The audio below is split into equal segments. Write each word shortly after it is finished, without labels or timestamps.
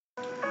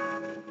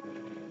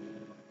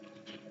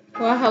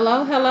Well,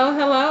 hello, hello,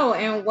 hello,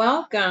 and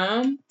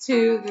welcome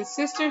to the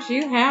Sisters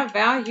You Have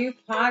Value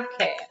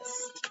podcast.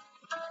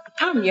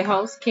 I'm your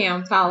host,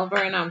 Kim Tolliver,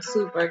 and I'm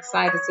super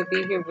excited to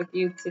be here with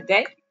you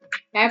today.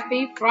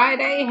 Happy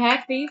Friday,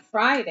 happy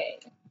Friday.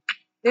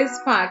 This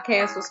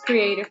podcast was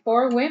created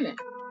for women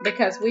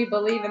because we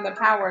believe in the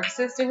power of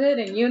sisterhood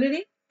and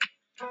unity,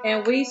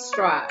 and we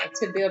strive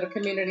to build a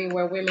community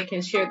where women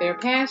can share their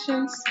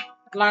passions,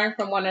 learn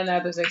from one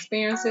another's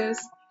experiences,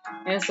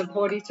 and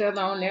support each other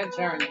on their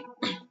journey.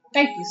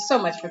 Thank you so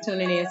much for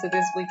tuning in to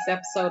this week's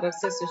episode of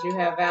Sisters You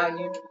Have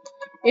Value.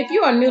 If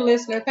you are a new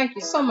listener, thank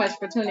you so much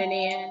for tuning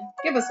in.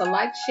 Give us a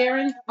like, share,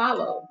 and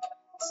follow.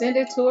 Send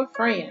it to a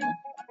friend.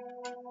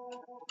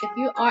 If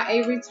you are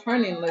a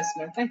returning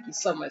listener, thank you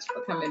so much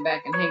for coming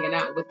back and hanging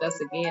out with us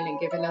again and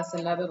giving us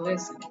another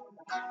listen.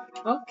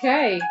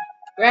 Okay,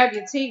 grab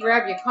your tea,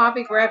 grab your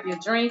coffee, grab your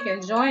drink,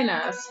 and join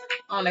us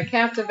on a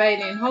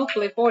captivating,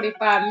 hopefully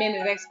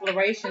 45-minute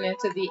exploration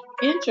into the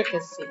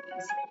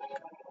intricacies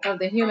of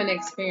the human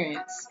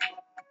experience.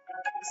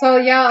 So,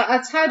 y'all,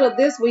 I titled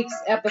this week's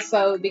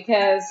episode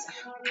because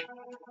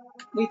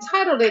we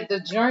titled it The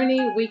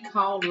Journey We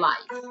Call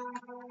Life,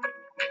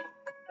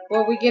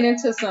 where we get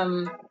into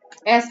some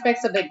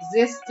aspects of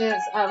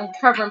existence,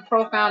 uncovering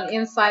profound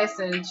insights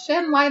and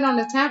shedding light on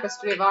the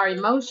tapestry of our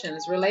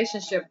emotions,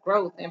 relationship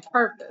growth, and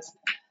purpose.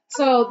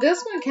 So,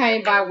 this one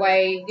came by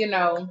way,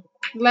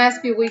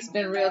 last few weeks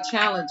been real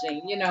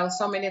challenging.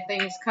 So many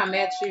things come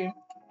at you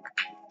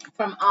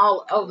from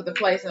all over the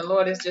place, and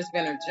Lord, it's just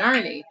been a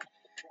journey.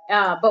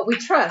 But we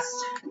trust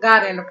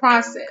God in the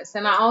process.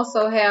 And I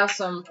also have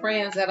some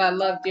friends that I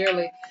love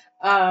dearly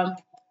that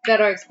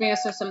are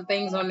experiencing some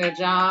things on their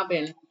job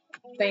and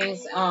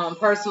things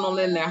personal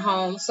in their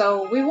home.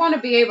 So we want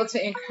to be able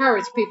to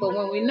encourage people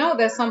when we know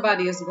that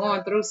somebody is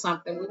going through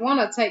something. We want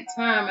to take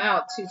time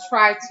out to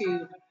try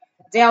to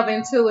delve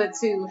into it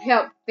to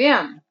help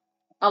them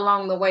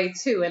along the way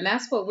too. And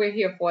that's what we're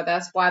here for.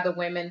 That's why the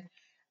Women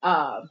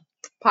uh,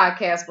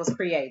 podcast was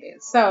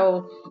created.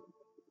 So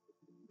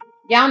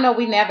y'all know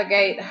we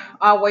navigate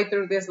our way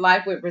through this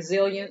life with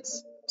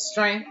resilience,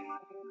 strength,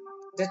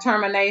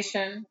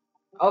 determination,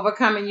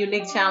 overcoming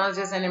unique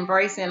challenges, and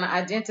embracing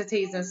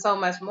identities and so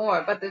much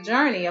more. But the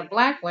journey of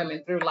Black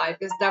women through life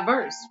is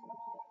diverse,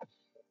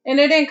 and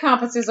it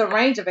encompasses a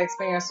range of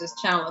experiences,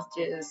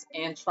 challenges,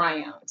 and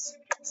triumphs.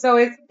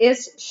 So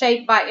it's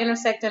shaped by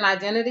intersecting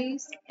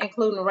identities,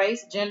 including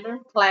race, gender,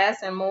 class,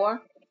 and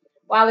more.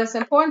 While it's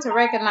important to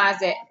recognize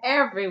that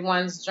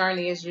everyone's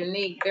journey is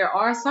unique, there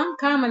are some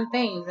common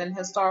themes in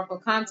historical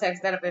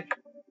context that have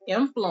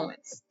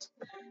influenced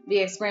the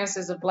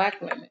experiences of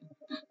Black women.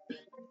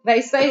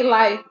 They say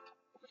life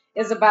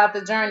is about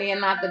the journey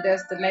and not the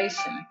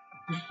destination.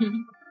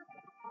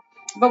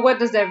 But what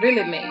does that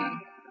really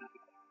mean?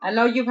 I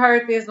know you've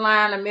heard this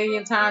line a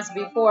million times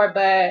before,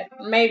 but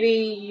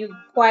maybe you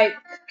quite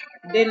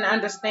didn't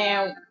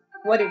understand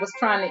what it was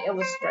trying to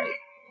illustrate.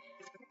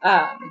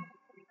 Um,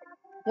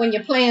 when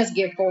your plans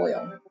get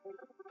foiled,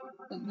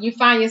 you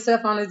find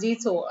yourself on a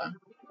detour.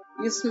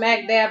 You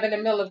smack dab in the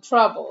middle of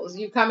troubles.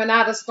 You coming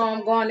out of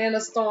storm, going in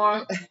a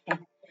storm.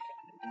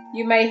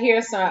 You may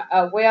hear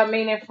a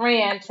well-meaning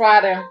friend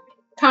try to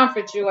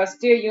comfort you or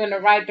steer you in the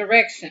right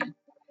direction.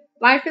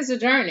 Life is a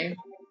journey.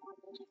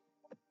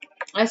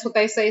 That's what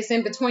they say. It's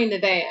in between the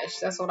dash.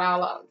 That's what I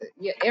love.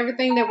 Yeah,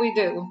 everything that we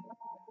do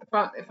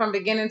from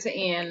beginning to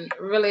end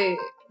really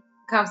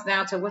comes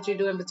down to what you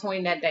do in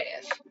between that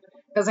dash.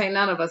 Because ain't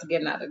none of us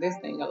getting out of this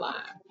thing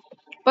alive.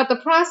 But the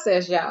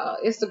process, y'all,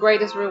 is the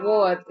greatest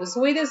reward. The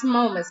sweetest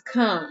moments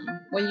come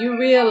when you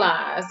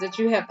realize that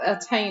you have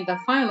attained the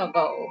final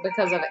goal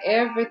because of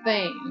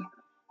everything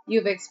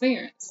you've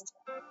experienced.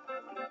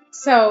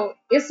 So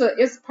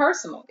it's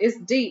personal, it's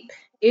deep,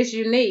 it's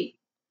unique,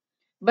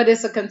 but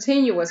it's a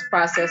continuous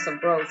process of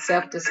growth,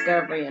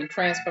 self-discovery, and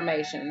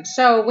transformation.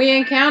 So we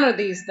encounter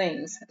these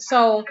things.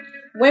 So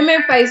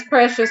women face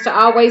pressures to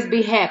always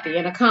be happy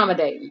and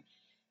accommodating,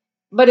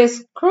 but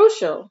it's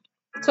crucial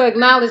to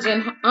acknowledge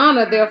and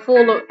honor their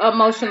full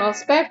emotional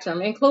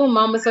spectrum, include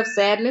moments of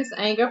sadness,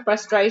 anger,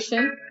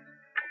 frustration.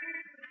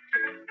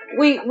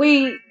 We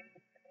we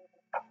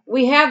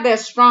we have that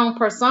strong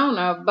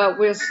persona, but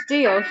we're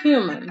still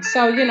human.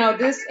 So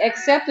this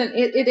acceptance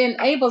it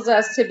enables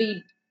us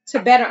to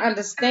better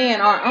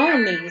understand our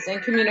own needs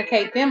and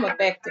communicate them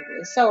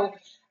effectively. So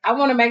I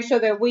want to make sure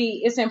that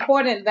it's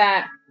important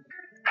that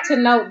to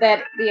note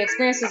that the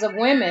experiences of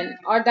women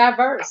are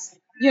diverse.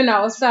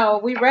 So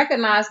we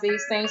recognize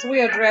these things,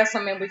 we address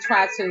them, and we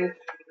try to.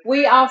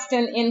 We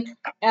often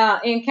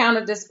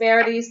encounter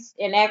disparities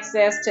in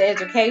access to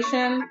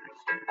education,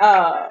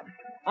 uh,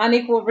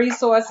 unequal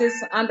resources,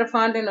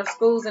 underfunding of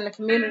schools and the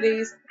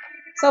communities.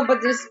 So,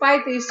 but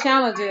despite these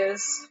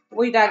challenges,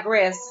 we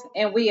digress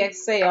and we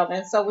excel,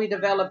 and so we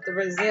develop the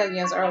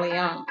resilience early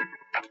on.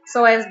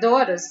 So, as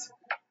daughters,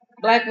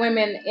 Black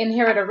women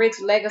inherit a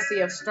rich legacy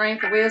of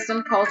strength,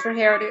 wisdom, cultural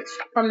heritage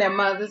from their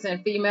mothers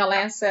and female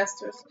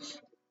ancestors.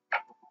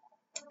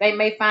 They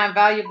may find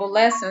valuable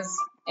lessons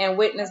and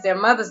witness their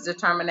mother's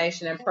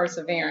determination and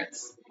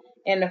perseverance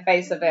in the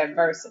face of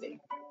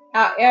adversity.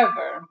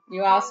 However,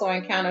 you also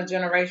encounter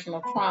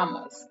generational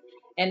traumas,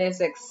 and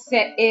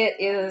it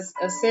is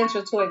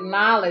essential to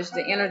acknowledge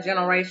the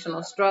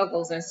intergenerational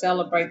struggles and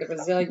celebrate the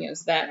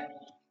resilience that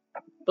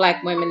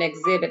Black women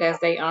exhibit as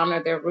they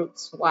honor their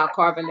roots while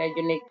carving their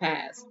unique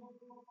paths.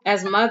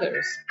 As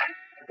mothers,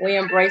 we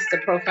embrace the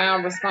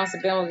profound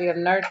responsibility of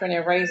nurturing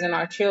and raising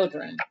our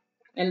children,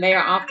 and they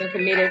are often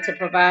committed to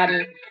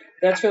providing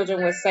their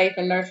children with safe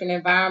and nurturing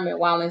environment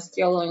while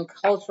instilling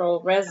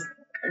cultural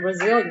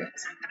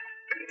resilience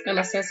and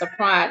a sense of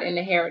pride in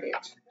the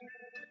heritage.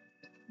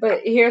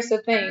 But here's the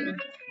thing.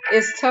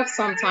 It's tough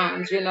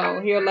sometimes,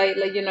 here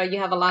lately, you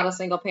have a lot of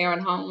single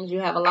parent homes. You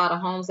have a lot of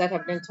homes that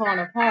have been torn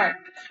apart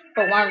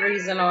for one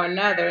reason or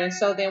another. And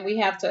so then we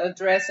have to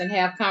address and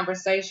have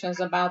conversations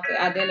about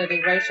the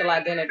identity, racial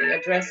identity,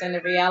 addressing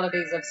the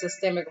realities of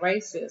systemic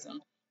racism,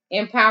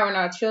 empowering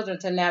our children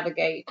to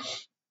navigate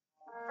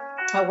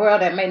a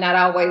world that may not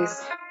always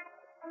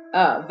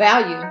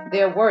value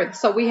their worth.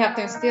 So we have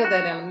to instill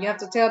that in them. You have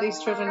to tell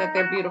these children that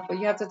they're beautiful.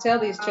 You have to tell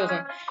these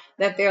children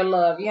that they're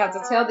loved. You have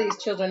to tell these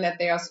children that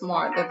they are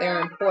smart, that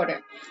they're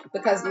important,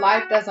 because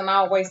life doesn't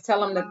always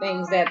tell them the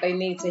things that they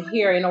need to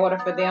hear in order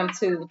for them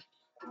to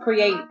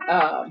create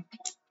a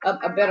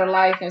better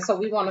life. And so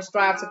we want to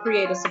strive to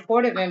create a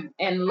supportive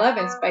and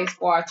loving space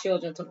for our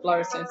children to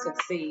flourish and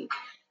succeed.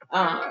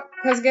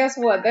 Because guess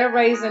what?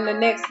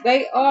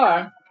 They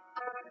are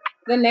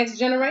the next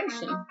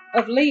generation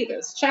of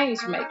leaders, change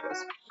makers.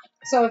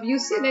 So if you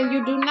sit and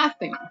you do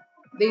nothing,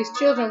 these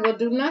children will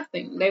do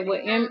nothing. They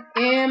will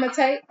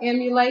imitate,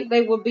 emulate.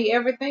 They will be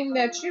everything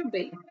that you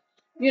be.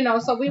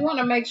 So we want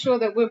to make sure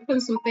that we're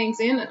putting some things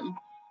in them.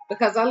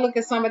 Because I look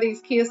at some of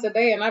these kids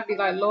today and I'd be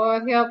like,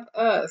 Lord, help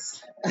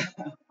us.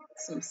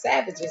 Some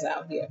savages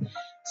out here.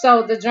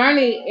 So the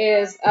journey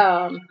is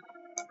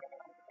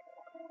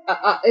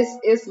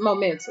it's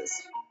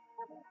momentous,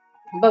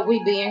 but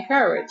we be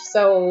encouraged.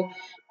 So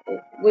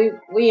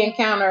we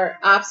encounter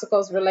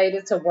obstacles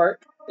related to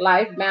work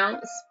life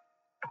balance.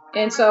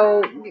 And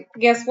so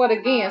guess what?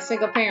 Again,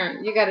 single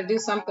parent, you got to do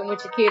something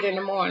with your kid in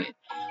the morning.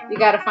 You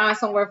got to find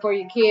somewhere for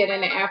your kid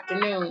in the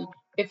afternoon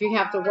if you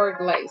have to work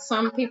late.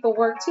 Some people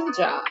work two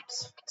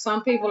jobs.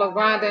 Some people are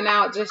grinding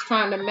out just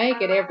trying to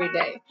make it every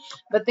day.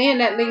 But then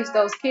that leaves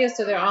those kids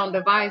to their own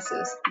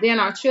devices. Then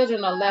our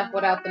children are left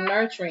without the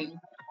nurturing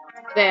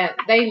that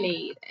they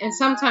need. And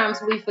sometimes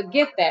we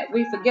forget that.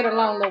 We forget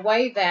along the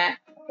way that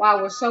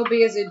while we're so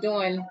busy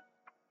doing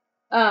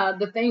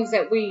the things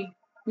that we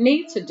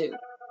need to do,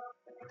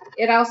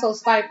 it also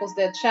stifles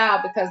their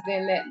child, because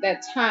then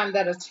that time,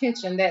 that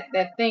attention,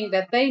 that thing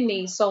that they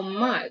need so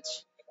much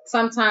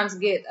sometimes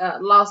get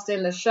lost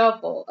in the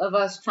shuffle of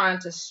us trying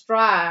to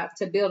strive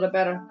to build a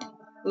better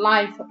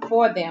life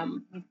for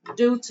them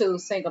due to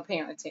single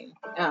parenting.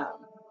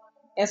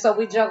 And so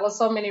we juggle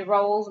so many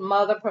roles: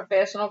 mother,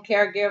 professional,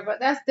 caregiver.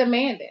 That's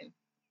demanding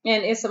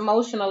and it's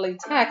emotionally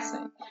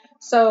taxing.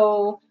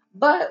 So,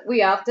 but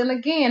we often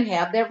again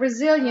have that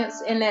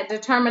resilience and that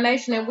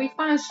determination, and we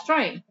find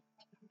strength.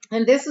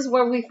 And this is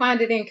where we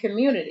find it in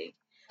community,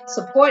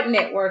 support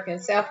network,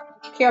 and self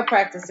care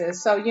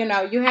practices. So,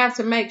 you have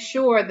to make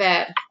sure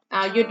that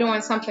you're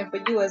doing something for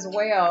you as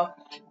well,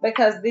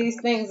 because these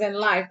things in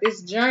life,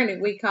 this journey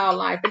we call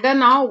life, it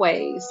doesn't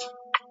always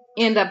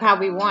end up how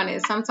we want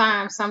it.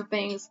 Sometimes some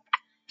things,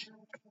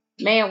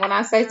 man, when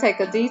I say take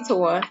a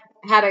detour,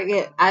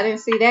 I didn't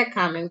see that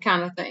coming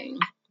kind of thing.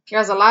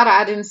 There's a lot of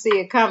I didn't see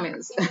it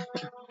coming.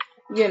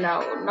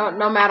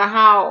 No matter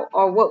how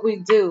or what we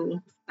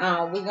do,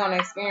 we're gonna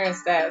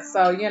experience that.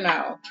 So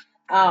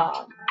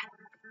um,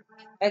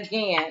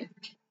 again,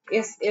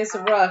 it's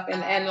rough,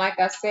 and like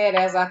I said,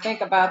 as I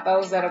think about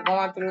those that are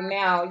going through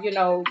now,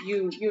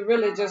 you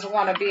really just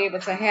want to be able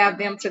to have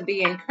them to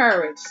be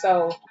encouraged.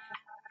 So,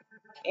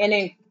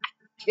 and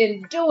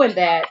in doing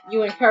that,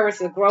 you encourage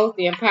the growth,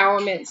 the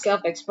empowerment,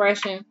 self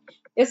expression.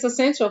 It's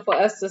essential for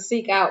us to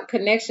seek out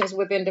connections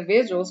with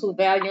individuals who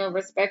value and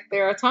respect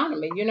their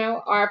autonomy,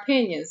 our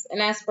opinions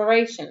and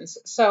aspirations.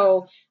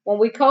 So when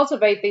we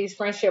cultivate these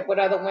friendships with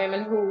other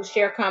women who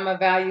share common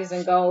values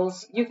and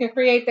goals, you can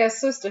create that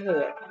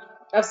sisterhood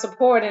of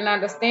support and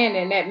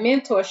understanding, that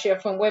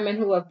mentorship from women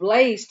who have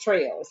blazed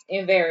trails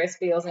in various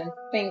fields and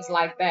things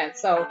like that.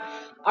 So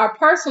our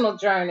personal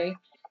journey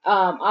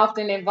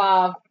often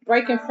involve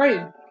breaking free.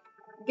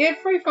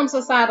 Get free from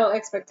societal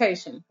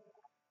expectation.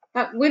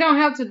 We don't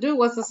have to do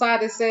what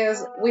society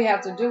says we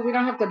have to do. We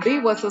don't have to be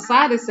what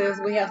society says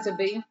we have to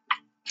be.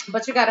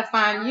 But you got to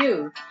find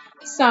you.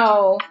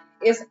 So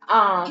it's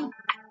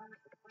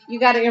you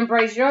got to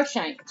embrace your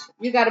change.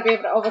 You got to be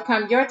able to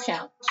overcome your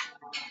challenge,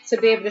 to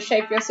be able to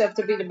shape yourself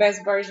to be the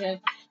best version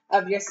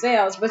of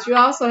yourselves. But you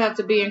also have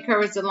to be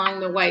encouraged along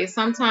the way.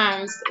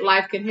 Sometimes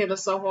life can hit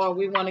us so hard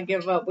we want to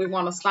give up. We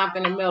want to stop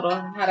in the middle.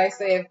 How they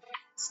say,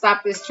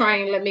 stop this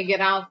train, let me get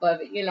off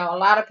of it. A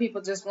lot of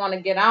people just want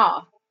to get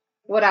off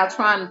without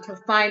trying to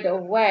find a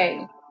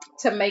way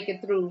to make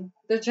it through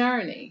the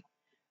journey.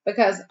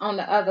 Because on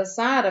the other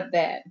side of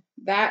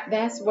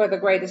that's where the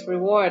greatest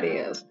reward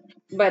is.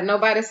 But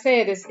nobody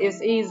said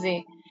it's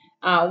easy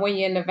when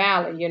you're in the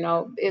valley.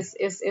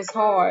 It's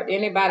hard.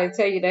 Anybody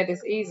tell you that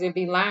it's easy,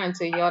 be lying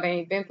to you, or they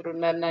ain't been through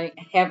nothing, they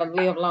haven't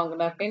lived long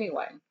enough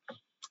anyway.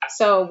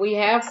 So we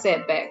have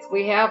setbacks,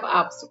 we have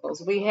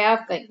obstacles, we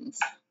have things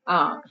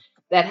uh,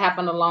 that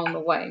happen along the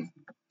way.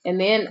 And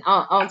then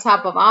on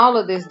top of all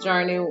of this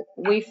journey,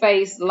 we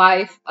face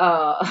life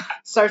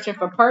searching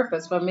for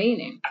purpose, for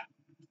meaning.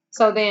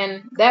 So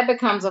then that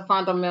becomes a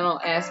fundamental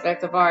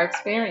aspect of our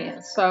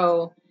experience.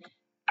 So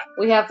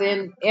we have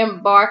to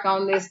embark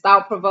on this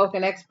thought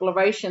provoking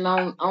exploration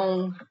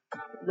on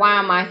why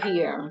am I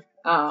here?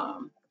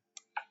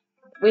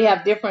 We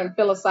have different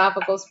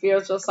philosophical,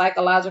 spiritual,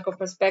 psychological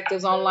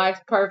perspectives on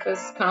life's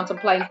purpose,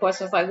 contemplating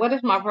questions like, what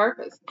is my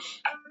purpose?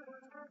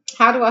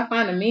 How do I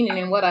find a meaning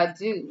in what I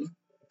do?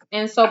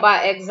 And so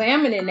by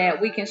examining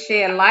that, we can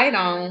shed light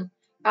on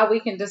how we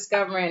can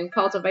discover and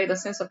cultivate a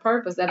sense of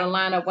purpose that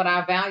align up with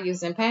our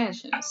values and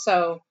passions.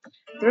 So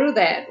through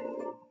that,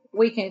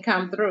 we can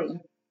come through.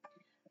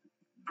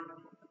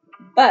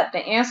 But the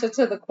answer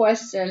to the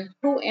question,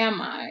 who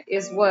am I,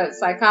 is what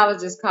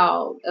psychologists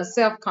call a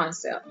self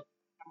concept.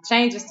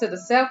 Changes to the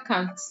self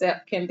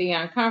concept can be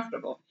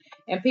uncomfortable,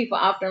 and people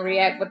often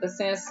react with a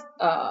sense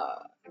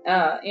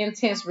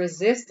intense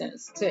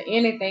resistance to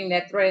anything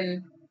that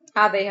threatens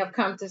how they have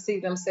come to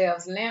see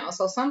themselves now.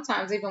 So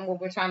sometimes, even when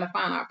we're trying to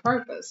find our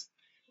purpose,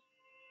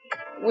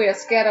 we're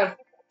scared of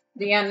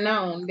the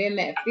unknown. Then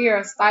that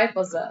fear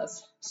stifles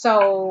us.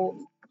 So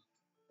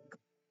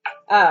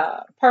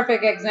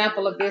perfect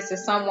example of this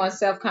is someone's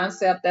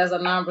self-concept as a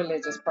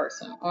non-religious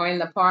person, or in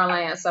the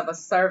parlance of a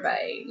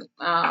survey.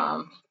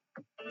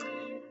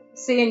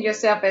 Seeing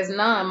yourself as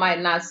none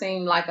might not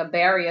seem like a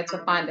barrier to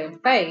finding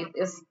faith.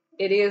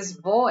 It is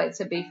void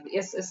to be.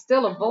 It's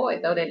still a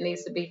void though that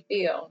needs to be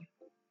filled.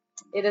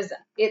 It is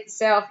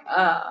itself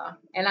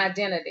an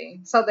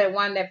identity, so that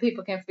one that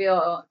people can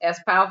feel as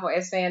powerful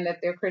as saying that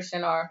they're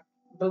Christian or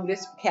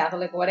Buddhist,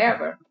 Catholic,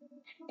 whatever,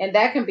 and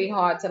that can be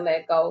hard to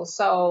let go.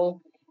 So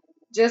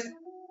just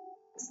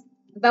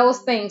those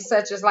things,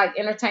 such as like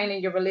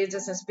entertaining your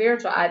religious and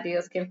spiritual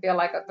ideas, can feel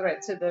like a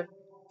threat to the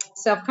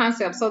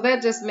self-concept. So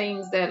that just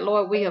means that,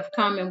 Lord, we have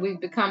come and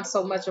we've become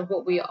so much of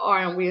what we are,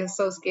 and we are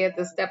so scared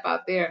to step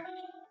out there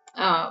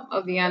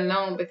of the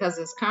unknown because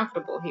it's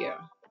comfortable here.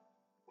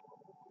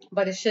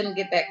 But it shouldn't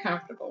get that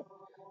comfortable.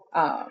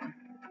 Um,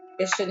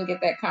 it shouldn't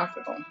get that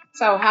comfortable.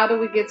 So how do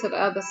we get to the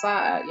other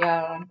side,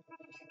 y'all?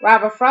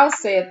 Robert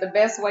Frost said the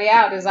best way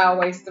out is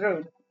always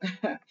through.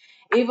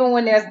 Even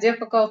when there's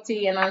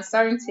difficulty and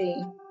uncertainty,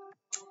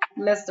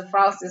 Mr.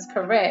 Frost is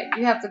correct.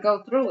 You have to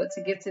go through it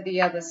to get to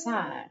the other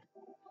side.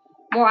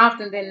 More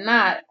often than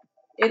not,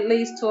 it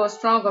leads to a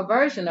stronger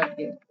version of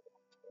you.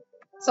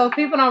 So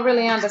people don't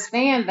really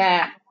understand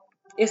that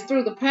it's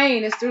through the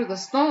pain, it's through the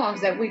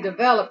storms that we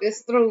develop.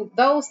 It's through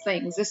those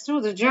things. It's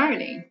through the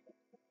journey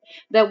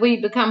that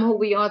we become who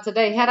we are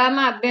today. Had I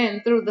not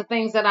been through the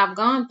things that I've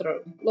gone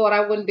through, Lord,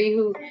 I wouldn't be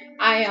who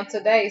I am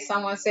today.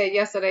 Someone said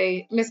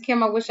yesterday, Miss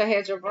Kim, I wish I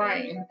had your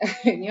brain.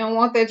 You don't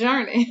want that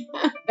journey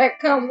that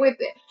come with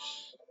it.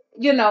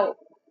 You know,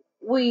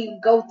 we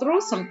go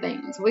through some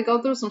things. We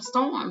go through some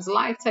storms.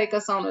 Life take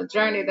us on a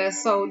journey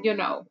that's so,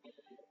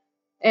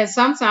 and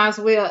sometimes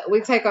we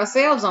take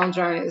ourselves on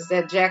journeys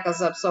that jack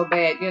us up so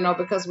bad,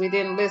 because we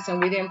didn't listen,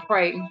 we didn't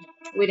pray,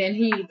 we didn't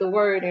heed the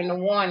word and the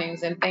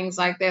warnings and things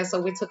like that. So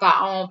we took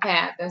our own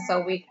path, and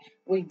so we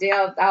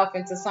delved off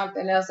into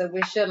something else that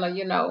we shouldn't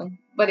have.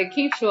 But it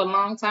keeps you a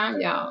long time,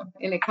 y'all,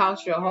 and it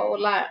costs you a whole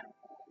lot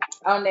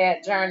on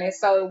that journey.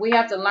 So we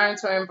have to learn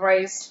to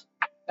embrace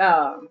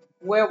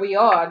where we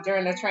are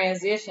during the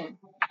transition,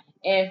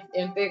 and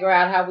figure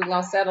out how we're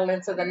going to settle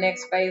into the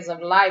next phase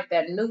of life,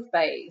 that new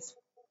phase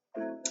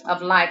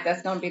of life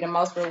that's going to be the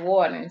most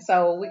rewarding.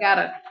 So we got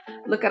to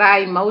look at our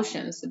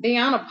emotions, be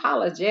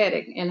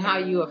unapologetic in how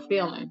you are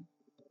feeling,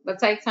 but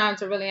take time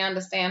to really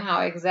understand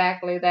how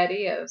exactly that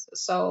is.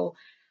 So,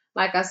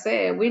 like I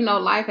said, we know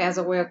life has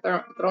a way of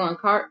throwing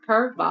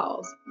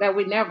curveballs that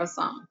we never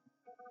saw.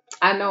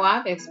 I know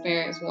I've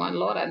experienced one.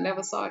 Lord, I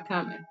never saw it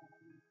coming.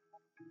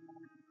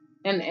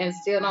 And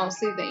still don't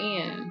see the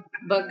end.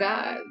 But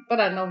God, but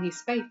I know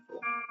He's faithful.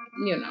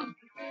 You know,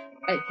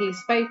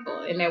 He's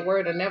faithful, and that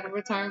word will never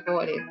return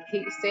void. If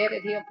He said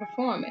it, He'll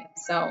perform it.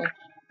 So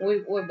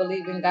we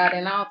believe in God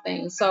in all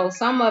things. So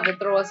some of it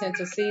throw us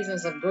into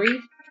seasons of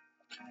grief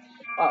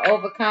or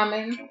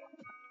overcoming.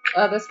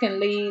 Others can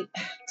lead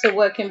to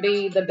what can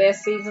be the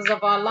best seasons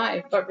of our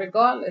life. But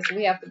regardless,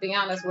 we have to be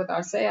honest with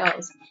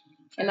ourselves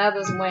and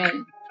others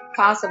when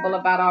possible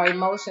about our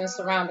emotions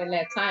surrounding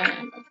that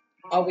time.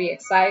 Are we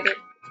excited?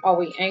 Are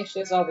we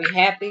anxious? Are we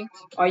happy?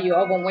 Are you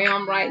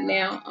overwhelmed right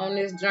now on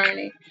this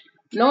journey?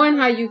 Knowing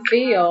how you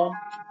feel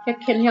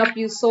can help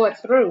you sort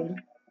through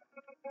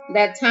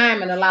that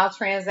time and allow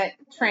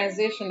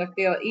transition to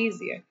feel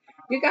easier.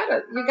 You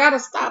gotta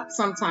stop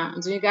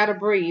sometimes, and you gotta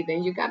breathe,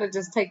 and you gotta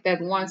just take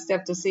that one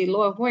step to see,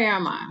 Lord, where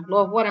am I?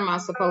 Lord, what am I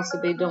supposed to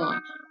be doing?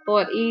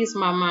 Lord, ease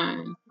my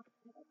mind,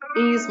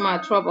 ease my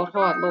troubled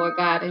heart, Lord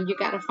God, and you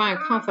gotta find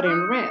comfort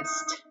and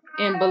rest.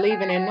 and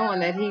believing and knowing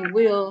that He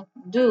will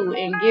do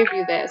and give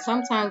you that.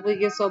 Sometimes we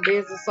get so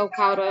busy, so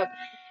caught up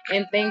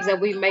in things that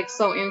we make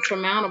so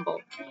insurmountable,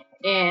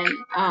 and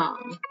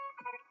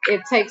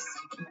it takes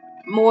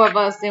more of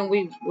us than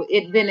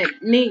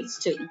it needs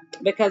to,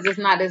 because it's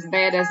not as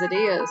bad as it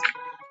is.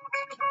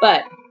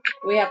 But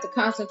we have to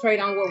concentrate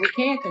on what we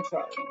can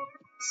control.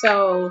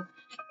 So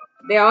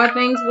there are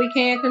things we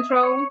can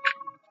control.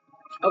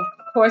 Of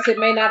course, it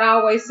may not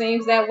always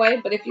seem that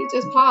way, but if you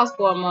just pause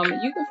for a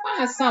moment, you can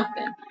find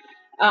something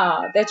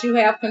that you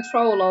have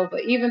control over.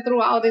 Even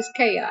through all this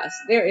chaos,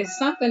 there is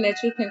something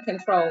that you can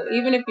control.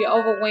 Even if you're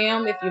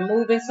overwhelmed, if you're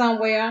moving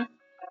somewhere,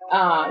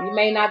 you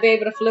may not be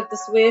able to flip the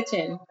switch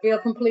and feel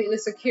completely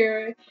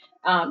secure.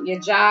 Your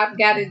job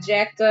got it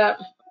jacked up.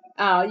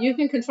 You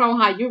can control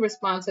how you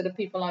respond to the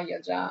people on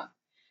your job.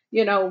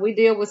 We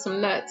deal with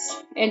some nuts,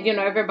 and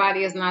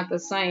everybody is not the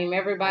same.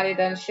 Everybody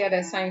doesn't share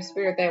that same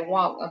spirit, that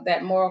walk,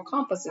 that moral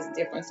compass is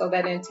different, so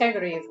that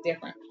integrity is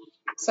different.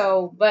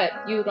 So,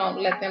 but you don't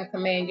let them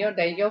command your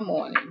day, your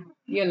morning.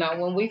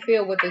 When we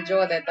feel with the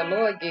joy that the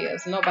Lord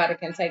gives, nobody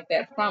can take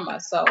that from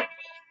us. So,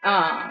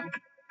 um,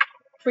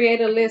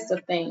 create a list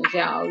of things,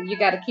 y'all. You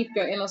got to keep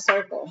your inner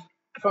circle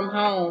from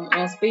home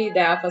on speed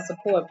dial for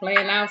support,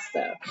 playing out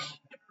stuff.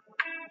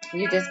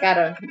 You just got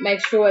to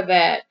make sure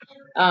that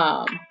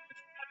um,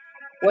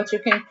 what you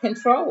can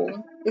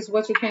control is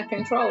what you can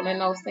control,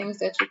 and those things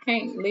that you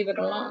can't, leave it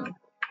alone.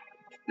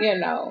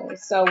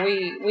 So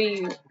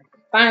we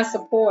find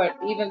support,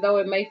 even though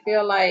it may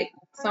feel like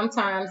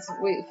sometimes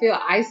we feel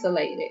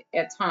isolated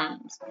at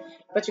times.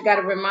 But you got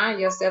to remind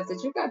yourself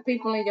that you got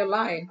people in your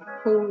life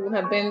who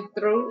have been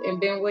through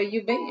and been where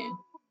you've been.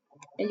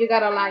 And you got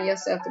to allow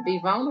yourself to be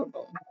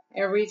vulnerable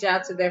and reach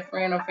out to their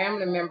friend or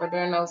family member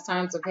during those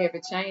times of heavy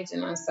change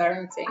and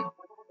uncertainty.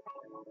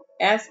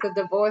 Ask a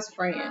divorced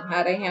friend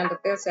how they handled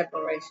their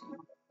separation.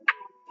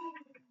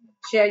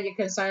 Share your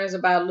concerns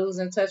about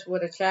losing touch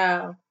with a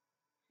child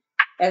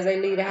as they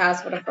leave the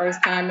house for the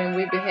first time and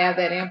we have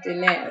that empty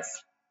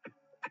nest.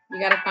 You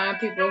got to find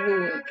people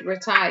who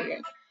retire.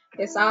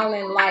 It's all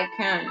in like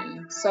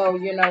kind. So,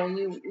 when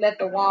you let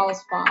the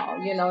walls fall,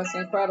 it's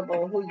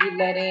incredible who you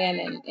let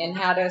in, and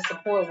how their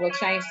support will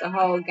change the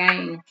whole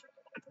game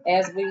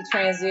as we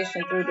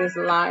transition through this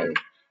life.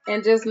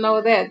 And just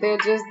know that they're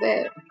just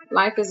that.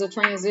 Life is a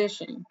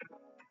transition.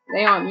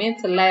 They aren't meant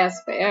to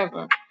last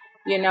forever.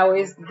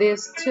 It's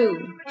this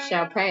too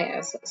shall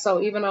pass.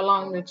 So even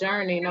along the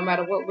journey, no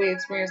matter what we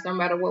experience, no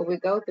matter what we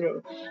go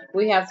through,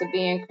 we have to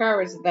be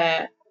encouraged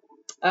that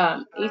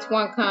each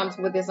one comes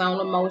with its own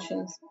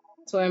emotions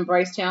to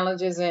embrace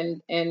challenges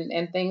and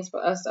things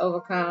for us to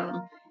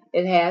overcome.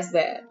 It has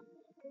that.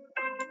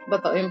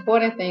 But the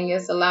important thing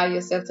is allow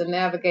yourself to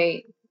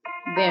navigate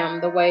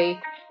them the way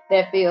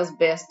that feels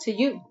best to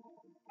you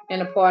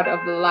and a part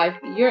of the life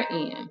you're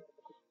in.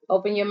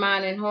 Open your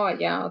mind and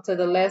heart, y'all, to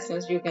the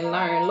lessons you can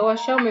learn. Lord,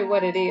 show me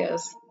what it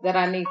is that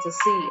I need to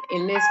see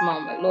in this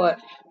moment, Lord,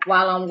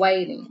 while I'm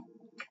waiting.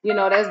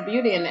 There's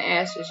beauty in the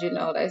ashes,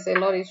 They say,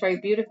 Lord, He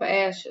trade beauty for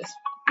ashes,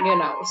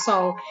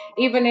 So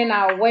even in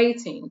our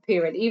waiting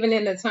period, even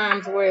in the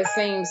times where it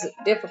seems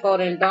difficult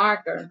and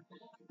darker,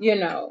 you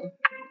know,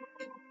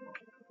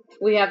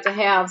 we have to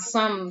have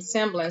some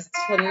semblance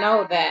to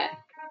know that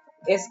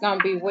it's going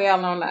to be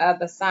well on the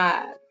other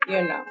side.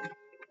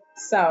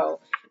 So,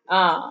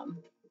 um,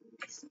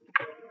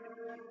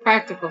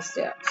 practical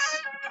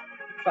steps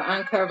for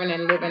uncovering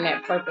and living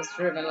that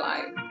purpose-driven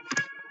life.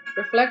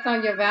 Reflect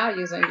on your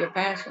values and your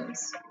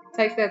passions.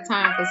 Take that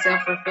time for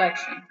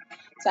self-reflection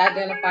to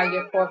identify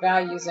your core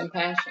values and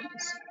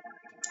passions.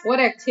 What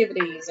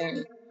activities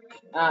and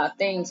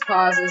things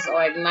causes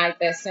or ignite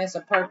that sense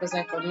of purpose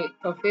and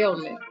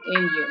fulfillment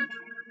in you?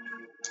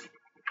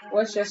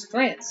 What's your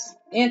strengths,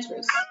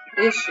 interests,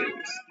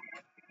 issues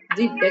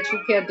that you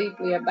care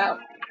deeply about?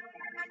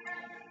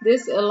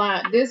 This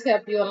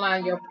help you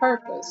align your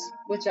purpose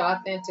with your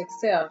authentic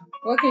self.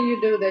 What can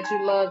you do that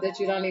you love that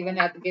you don't even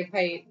have to get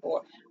paid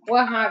for?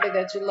 What hobby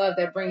that you love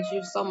that brings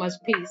you so much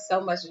peace,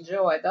 so much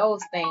joy?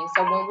 Those things.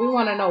 So when we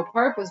want to know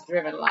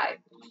purpose-driven life,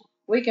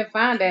 we can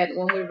find that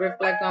when we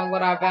reflect on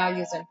what our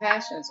values and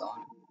passions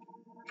are.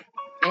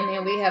 And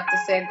then we have to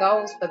set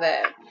goals for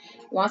that.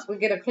 Once we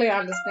get a clear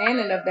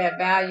understanding of that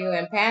value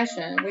and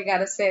passion, we got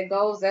to set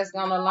goals that's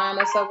going to line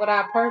us up with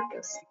our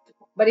purpose.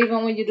 But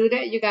even when you do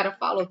that, you got to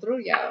follow through,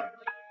 y'all.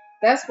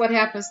 That's what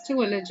happens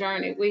too in the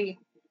journey. We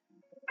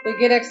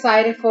get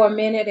excited for a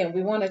minute and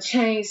we want to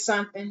change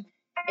something,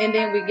 and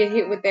then we get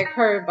hit with that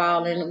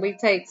curveball, and we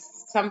take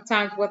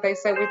sometimes what they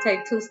say, we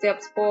take 2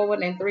 steps forward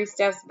and 3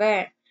 steps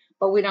back,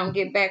 but we don't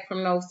get back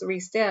from those 3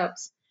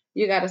 steps.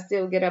 You got to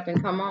still get up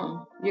and come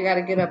on. You got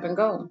to get up and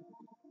go.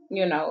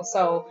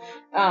 So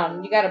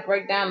you got to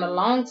break down the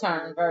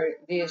long-term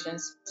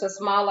visions to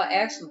smaller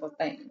actionable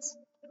things.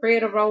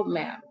 Create a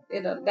roadmap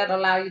that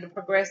allow you to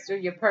progress through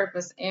your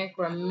purpose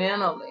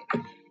incrementally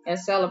and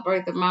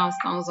celebrate the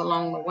milestones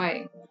along the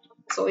way.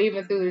 So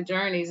even through the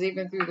journeys,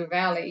 even through the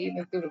valley,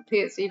 even through the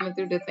pits, even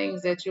through the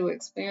things that you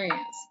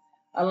experience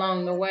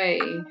along the way,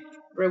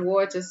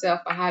 reward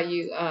yourself for how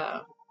you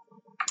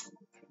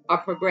or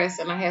progress.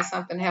 And I had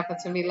something happen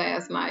to me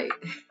last night.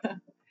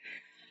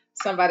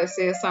 Somebody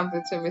said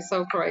something to me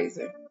so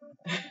crazy,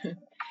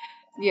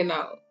 you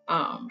know.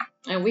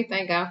 And we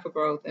thank God for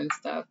growth and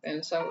stuff.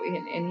 And so,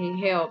 and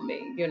He held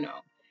me,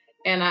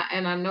 and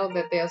I know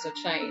that there's a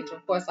change.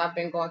 Of course, I've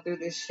been going through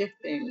this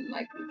shifting,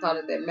 like we call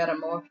it that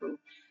metamorphosis.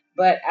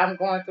 But I'm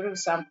going through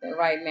something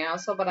right now.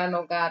 So, but I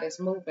know God is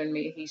moving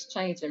me. He's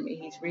changing me.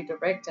 He's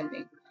redirecting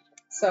me.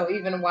 So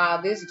even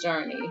while this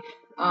journey,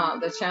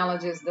 the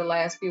challenges the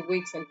last few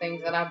weeks and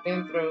things that I've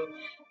been through,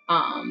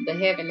 the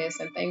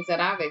heaviness and things that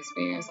I've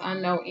experienced, I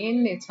know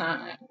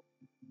anytime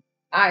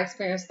I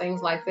experience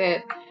things like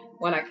that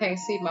when I can't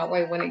see my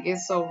way, when it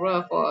gets so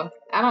rough, or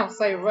I don't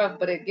say rough,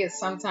 but it gets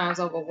sometimes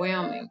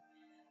overwhelming.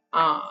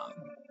 Um,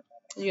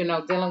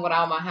 dealing with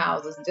all my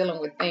houses,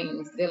 dealing with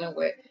things, dealing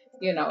with,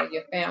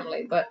 your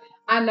family. But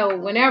I know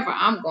whenever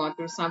I'm going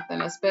through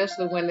something,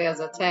 especially when there's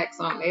attacks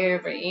on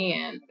every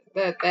end,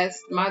 that's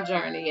my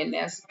journey, and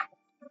that's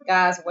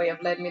God's way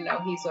of letting me know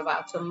He's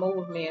about to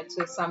move me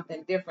into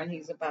something different.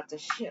 He's about to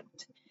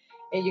shift.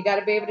 And you got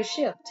to be able to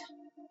shift.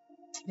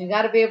 You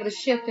got to be able to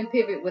shift and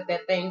pivot with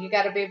that thing. You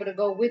got to be able to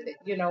go with it,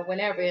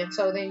 whenever. And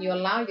so then you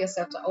allow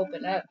yourself to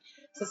open up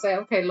to say,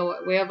 okay,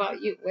 Lord, wherever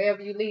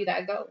you lead,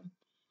 I go.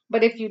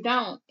 But if you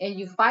don't and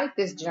you fight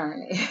this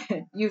journey,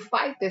 you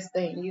fight this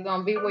thing, you're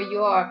going to be where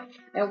you are.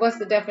 And what's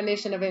the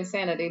definition of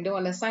insanity?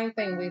 Doing the same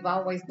thing we've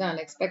always done,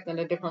 expecting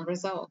a different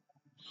result.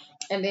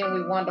 And then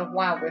we wonder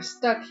why we're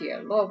stuck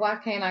here. Lord, why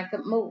can't I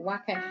move? Why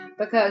can't?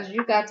 Because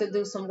you got to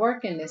do some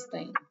work in this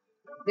thing.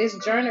 This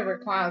journey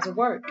requires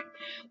work.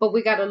 But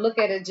we got to look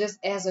at it just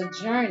as a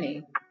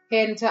journey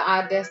heading to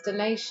our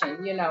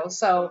destination.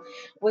 So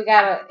we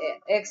got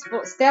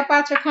to step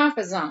out your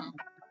comfort zone.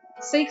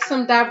 Seek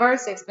some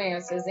diverse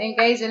experiences.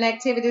 Engage in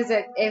activities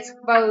that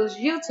expose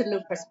you to new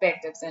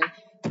perspectives and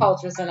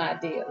cultures and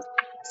ideas.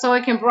 So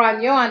it can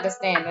broaden your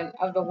understanding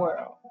of the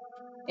world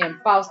and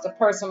foster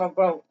personal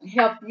growth.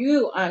 Help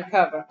you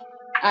uncover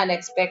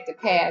unexpected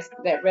paths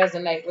that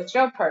resonate with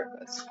your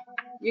purpose.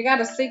 You got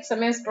to seek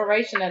some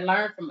inspiration and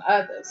learn from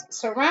others.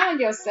 Surround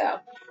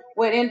yourself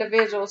with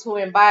individuals who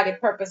embody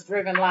purpose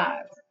driven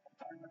lives.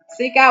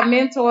 Seek out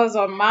mentors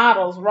or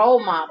models,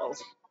 role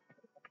models,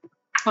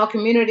 or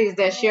communities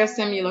that share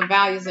similar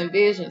values and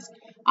visions.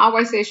 I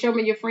always say, show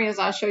me your friends,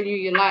 I'll show you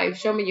your life.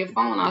 Show me your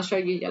phone, I'll show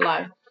you your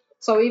life.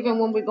 So even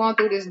when we're going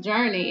through this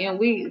journey and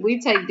we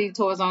take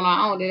detours on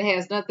our own, it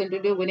has nothing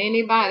to do with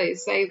anybody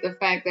save the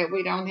fact that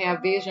we don't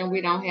have vision,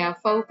 we don't have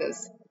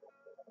focus,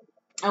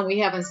 and we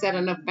haven't set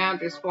enough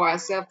boundaries for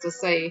ourselves to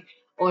say,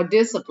 or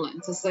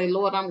discipline to say,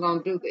 Lord, I'm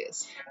going to do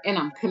this and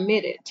I'm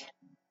committed.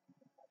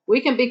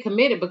 We can be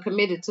committed, but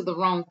committed to the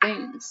wrong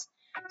things.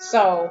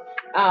 So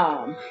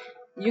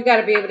you got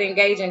to be able to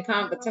engage in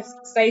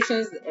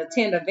conversations,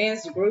 attend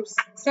events, groups,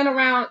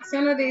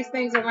 center these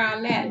things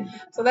around that.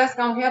 So that's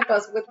going to help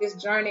us with this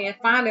journey and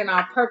finding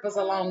our purpose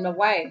along the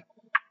way.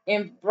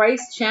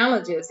 Embrace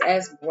challenges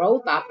as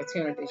growth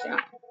opportunities, y'all.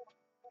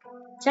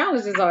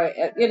 Challenges are,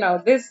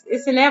 this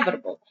it's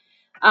inevitable.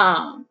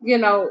 What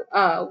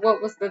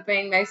was the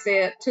thing they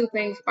said? Two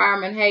things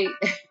firemen hate: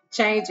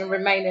 change and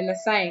remaining the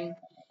same.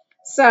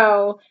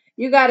 So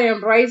you got to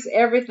embrace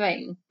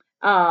everything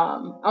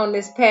on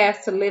this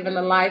path to living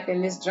a life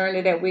in this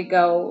journey that we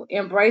go.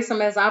 Embrace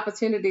them as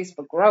opportunities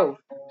for growth,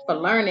 for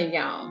learning,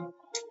 y'all.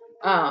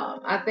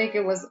 I think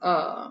it was,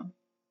 I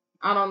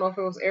don't know if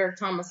it was Eric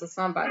Thomas or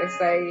somebody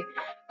say,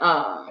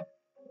 uh,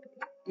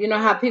 you know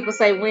how people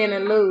say win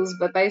and lose,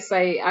 but they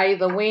say I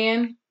either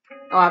win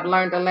or I've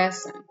learned a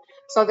lesson.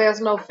 So there's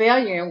no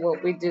failure in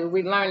what we do.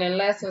 We learning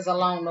lessons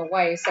along the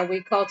way. So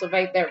we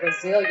cultivate that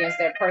resilience,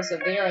 that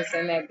perseverance,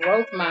 and that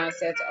growth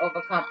mindset to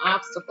overcome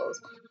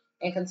obstacles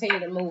and continue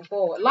to move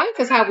forward. Life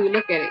is how we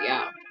look at it,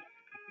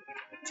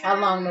 y'all,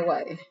 along the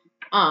way.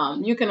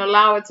 You can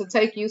allow it to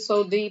take you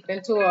so deep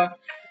into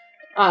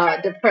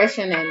a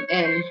depression,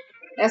 and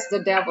that's the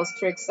devil's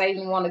trick.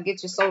 Satan want to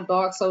get you so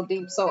dark, so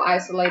deep, so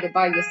isolated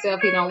by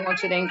yourself. He don't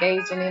want you to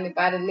engage in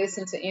anybody,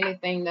 listen to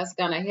anything that's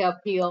gonna help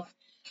heal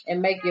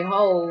and make you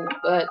whole.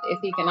 But if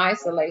he can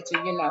isolate you,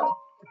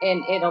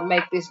 and it'll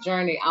make this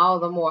journey all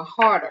the more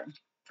harder.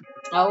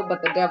 Oh,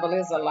 but the devil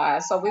is a lie.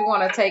 So we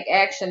want to take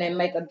action and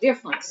make a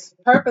difference.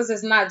 Purpose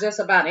is not just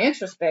about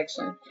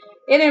introspection.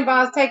 It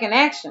involves taking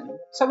action.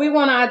 So we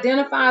want to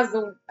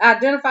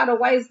identify the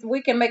ways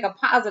we can make a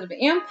positive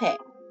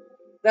impact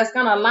that's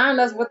going to align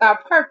us with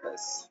our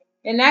purpose.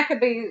 And that could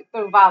be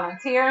through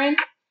volunteering,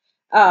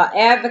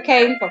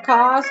 advocating for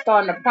cause,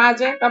 starting a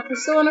project, or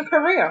pursuing a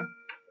career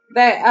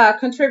that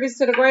contributes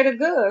to the greater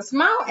good.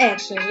 Small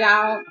actions,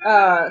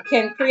 y'all,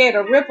 can create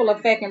a ripple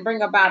effect and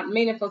bring about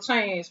meaningful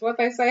change. What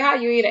they say, how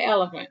you eat an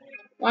elephant,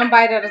 one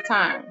bite at a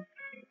time.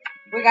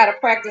 We got to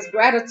practice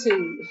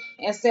gratitude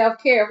and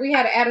self-care. If we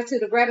had an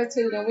attitude of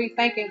gratitude and we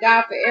thanking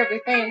God for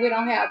everything, we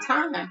don't have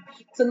time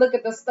to look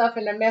at the stuff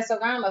and the mess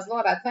around us.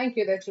 Lord, I thank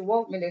you that you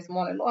woke me this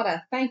morning. Lord,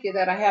 I thank you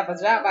that I have a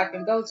job I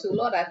can go to.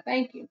 Lord, I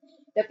thank you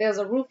that there's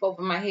a roof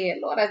over my head.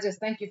 Lord, I just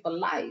thank you for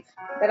life,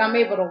 that I'm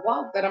able to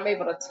walk, that I'm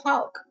able to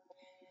talk.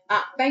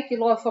 Thank you,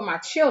 Lord, for my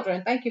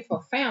children. Thank you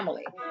for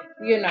family.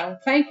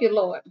 Thank you,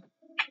 Lord,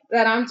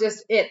 that I'm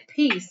just at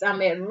peace.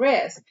 I'm at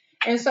rest.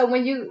 And so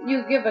when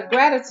you give a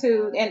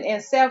gratitude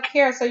and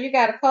self-care, so you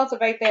got to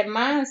cultivate that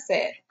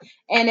mindset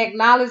and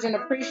acknowledge and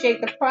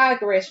appreciate the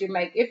progress you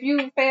make. If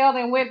you failed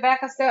and went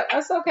back a step,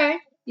 that's okay.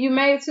 You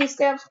made 2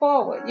 steps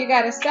forward. You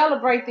got to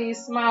celebrate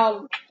these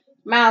small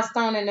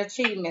milestone and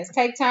achievements.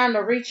 Take time to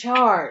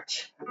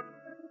recharge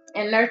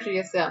and nurture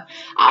yourself.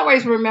 I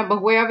always remember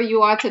wherever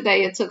you are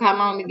today, it took how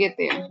long to get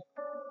there.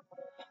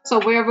 So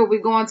wherever we're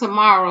going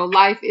tomorrow,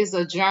 life is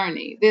a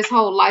journey. This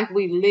whole life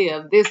we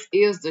live, this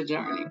is the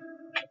journey.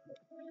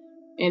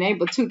 And ain't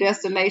but 2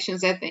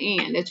 destinations at the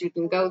end that you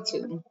can go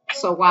to.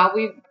 So while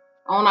we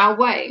on our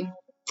way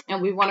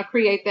and we want to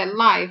create that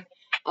life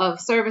of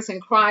service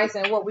in Christ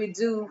and what we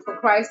do for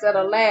Christ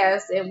that'll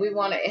last, and we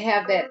want to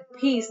have that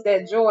peace,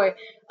 that joy,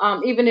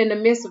 even in the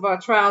midst of our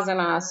trials and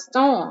our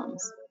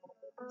storms.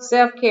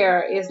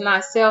 Self-care is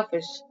not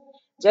selfish.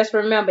 Just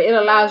remember, it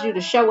allows you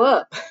to show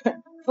up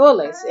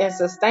fullest and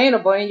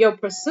sustainable in your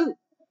pursuit.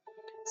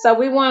 So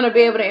we want to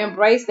be able to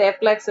embrace that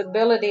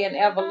flexibility and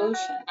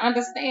evolution.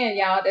 Understand,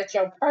 y'all, that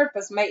your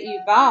purpose may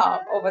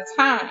evolve over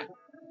time,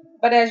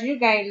 but as you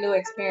gain new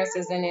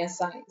experiences and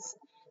insights.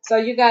 So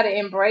you got to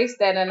embrace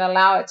that and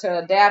allow it to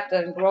adapt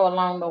and grow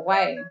along the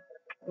way.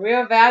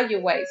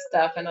 Reevaluate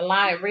stuff and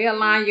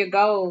realign your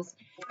goals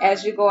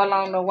as you go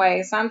along the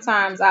way.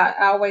 Sometimes I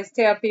always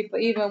tell people,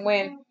 even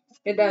when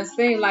it doesn't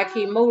seem like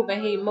he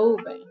moving, he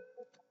moving.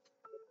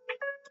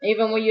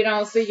 Even when you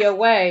don't see your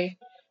way,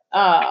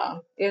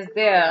 is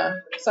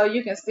there. So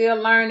you can still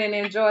learn and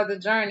enjoy the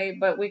journey,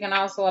 but we can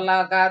also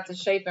allow God to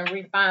shape and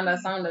refine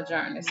us on the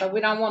journey. So we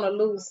don't want to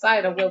lose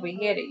sight of where we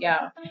headed,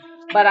 y'all.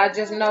 But I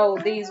just know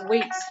these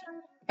weeks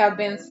have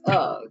been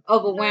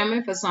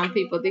overwhelming for some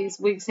people. These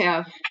weeks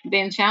have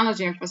been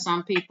challenging for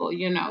some people.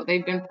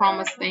 They've been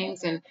promised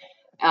things and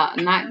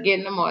not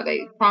getting them, or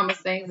they promise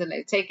things and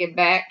they take it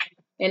back.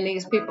 And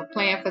these people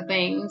plan for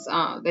things.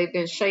 They've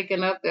been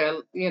shaken up. Their,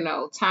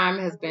 time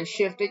has been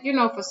shifted,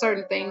 for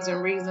certain things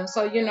and reasons.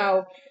 So,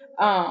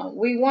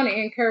 we want to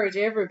encourage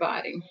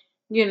everybody,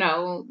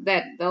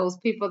 that those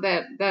people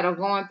that are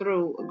going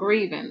through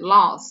grieving,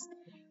 loss,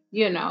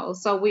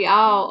 so we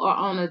all are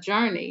on a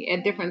journey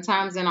at different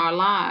times in our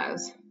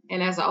lives.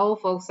 And as the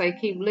old folks say,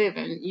 keep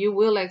living. You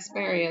will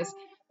experience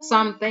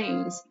some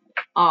things,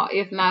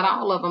 if not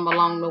all of them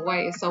along the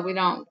way. So we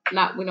don't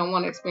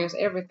want to experience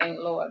everything,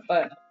 Lord,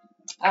 but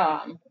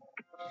um,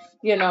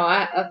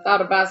 I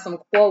thought about some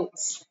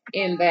quotes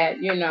in that,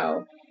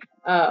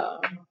 uh,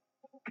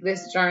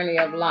 this journey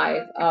of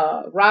life.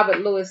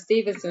 Robert Louis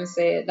Stevenson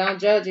said, "Don't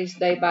judge each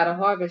day by the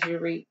harvest you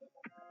reap,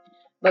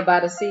 but by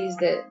the seeds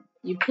that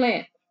you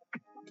plant."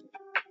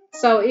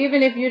 So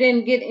even if you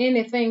didn't get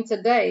anything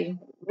today,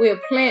 we're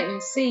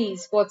planting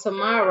seeds for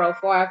tomorrow,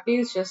 for our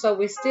future. So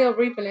we're still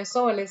reaping and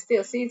sowing. It's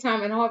still seed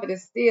time and harvest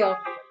is still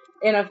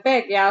in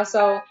effect, y'all.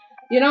 So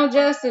you don't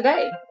judge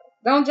today.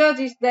 Don't judge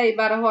each day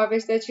by the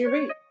harvest that you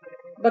reap,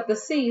 but the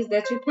seeds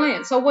that you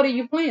plant. So what are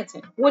you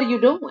planting? What are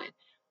you doing?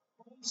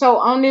 So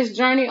on this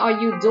journey,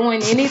 are you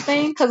doing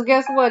anything? Because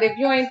guess what? If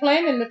you ain't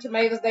planting the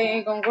tomatoes, they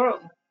ain't going to grow.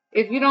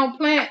 If you don't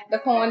plant the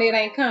corn, it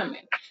ain't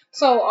coming.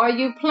 So are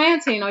you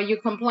planting or are you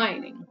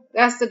complaining?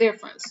 That's the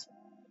difference.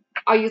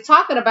 Are you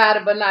talking about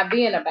it but not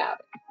being about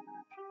it?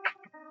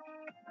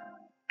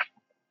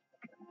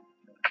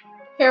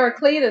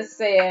 Heraclitus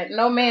said,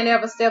 "No man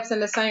ever steps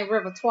in the same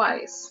river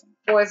twice,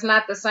 for it's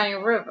not the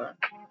same river,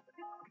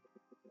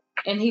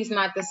 and he's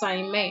not the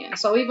same man."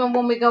 So even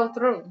when we go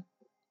through,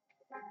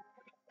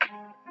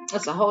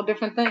 it's a whole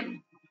different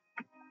thing.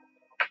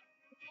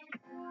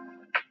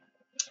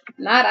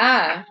 Not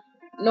I,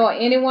 nor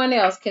anyone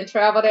else can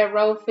travel that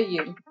road for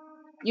you.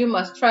 You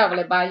must travel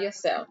it by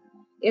yourself.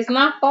 It's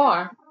not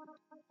far.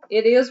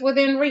 It is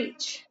within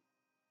reach.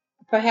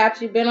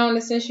 Perhaps you've been on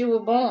it since you were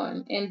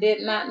born and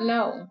did not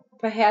know.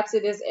 Perhaps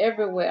it is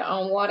everywhere,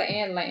 on water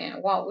and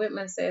land. Walt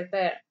Whitman said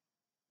that.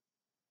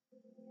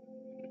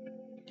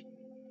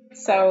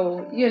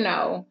 So,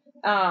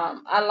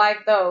 I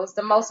like those.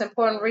 The most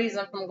important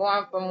reason from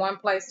going from one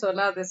place to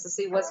another is to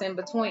see what's in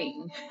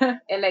between.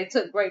 And they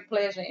took great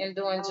pleasure in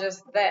doing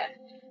just that.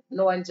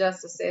 Knowing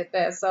Justice said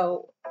that.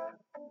 So,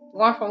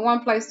 going from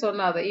one place to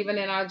another, even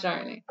in our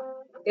journey,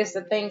 it's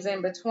the things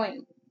in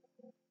between.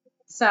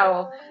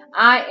 So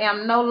I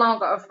am no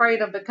longer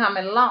afraid of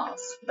becoming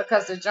lost,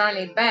 because the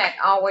journey back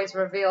always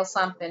reveals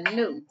something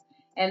new.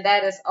 And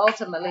that is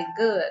ultimately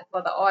good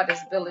for the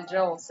artist. Billy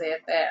Joel said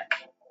that.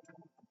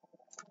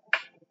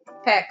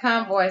 Pat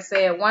Conboy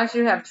said, "Once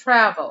you have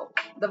traveled,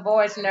 the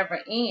voyage never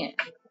ends,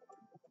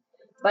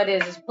 but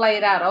it is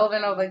played out over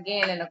and over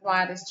again in the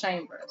quietest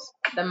chambers.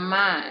 The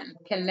mind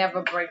can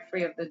never break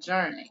free of the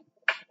journey."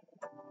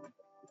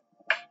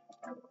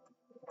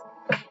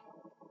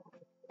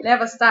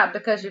 Never stop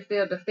because you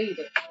feel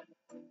defeated.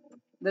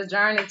 The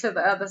journey to the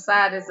other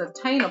side is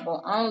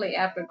attainable only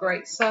after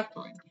great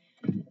suffering.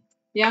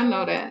 Y'all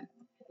know that.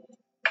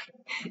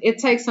 It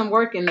takes some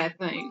work in that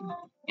thing.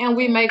 And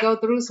we may go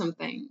through some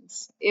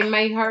things. It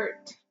may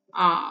hurt.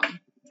 Um,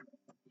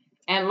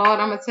 And Lord,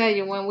 I'm gonna tell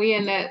you, when we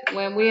in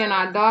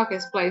our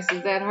darkest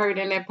places, that hurt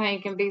and that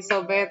pain can be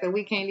so bad that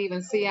we can't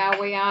even see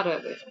our way out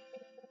of it.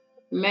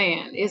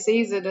 Man, it's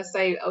easy to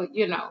say, oh,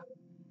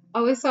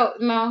 oh, it's so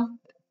no.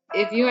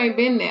 If you ain't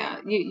been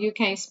there, you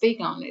can't speak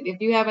on it. If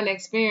you haven't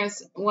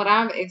experienced what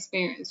I've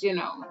experienced,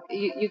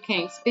 you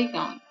can't speak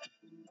on it.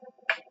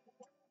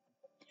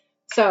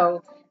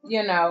 So,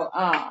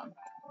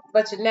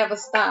 but you never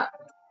stop.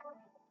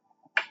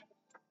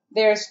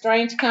 There's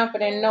strange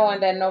comfort in knowing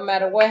that no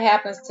matter what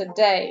happens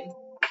today,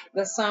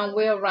 the sun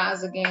will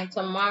rise again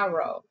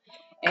tomorrow.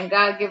 And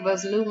God give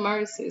us new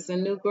mercies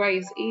and new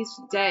grace each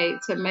day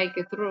to make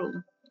it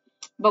through.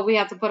 But we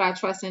have to put our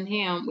trust in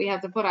Him. We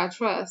have to put our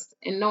trust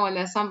in knowing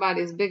that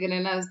somebody is bigger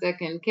than us that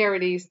can carry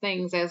these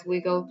things as we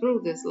go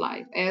through this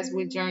life, as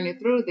we journey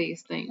through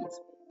these things,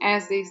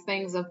 as these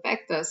things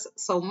affect us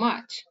so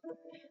much.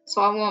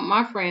 So I want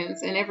my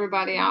friends and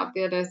everybody out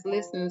there that's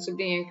listening to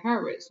be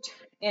encouraged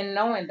in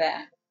knowing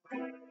that.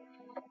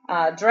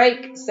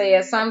 Drake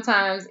says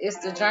sometimes it's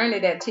the journey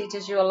that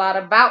teaches you a lot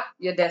about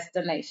your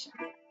destination.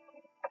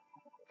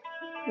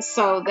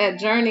 So that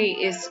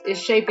journey is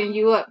shaping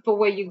you up for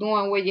where you're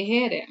going, where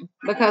you're headed.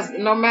 Because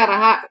no matter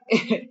how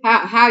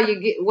how you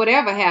get,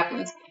 whatever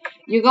happens,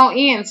 you're gonna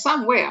end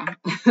somewhere.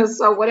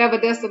 So whatever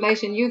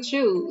destination you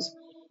choose,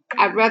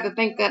 I'd rather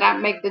think that I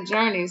make the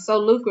journey so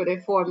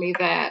lucrative for me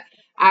that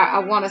I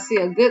want to see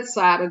a good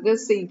side, a good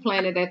seed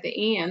planted at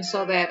the end,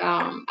 so that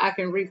I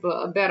can reap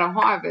a better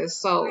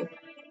harvest. So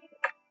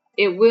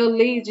it will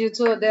lead you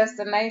to a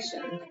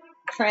destination.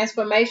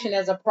 Transformation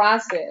is a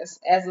process.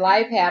 As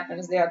life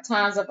happens, there are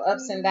tons of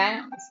ups and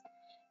downs.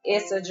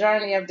 It's a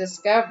journey of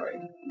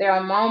discovery. There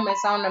are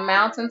moments on the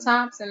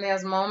mountaintops and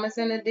there's moments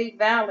in the deep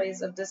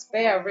valleys of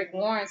despair. Rick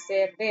Warren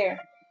said there.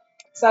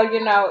 So,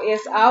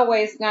 it's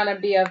always going to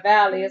be a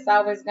valley. It's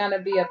always going to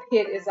be a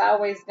pit. It's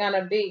always going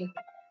to be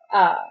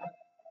uh,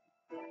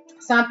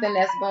 something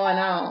that's going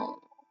on.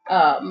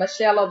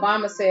 Michelle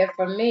Obama said,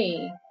 for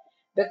me,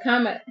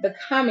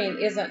 becoming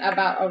isn't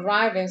about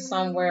arriving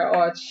somewhere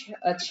or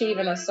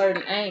achieving a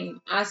certain aim.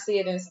 I see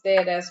it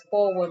instead as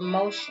forward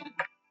motion,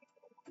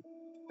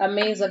 a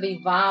means of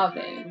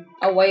evolving,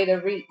 a way to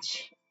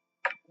reach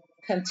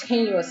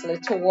continuously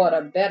toward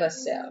a better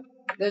self.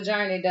 The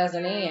journey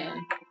doesn't end.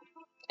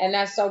 And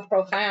that's so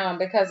profound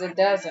because it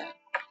doesn't.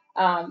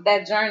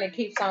 That journey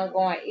keeps on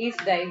going each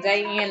day,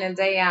 day in and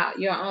day out.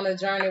 You're on a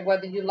journey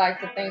whether you like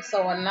to think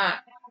so or not.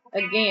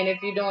 Again,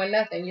 if you're doing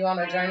nothing, you're on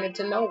a journey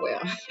to nowhere.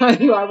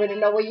 You already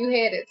know where you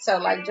headed. So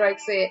like Drake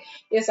said,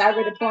 it's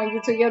already pointing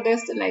you to your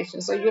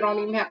destination. So you don't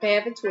even have to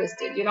have it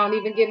twisted. You don't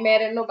even get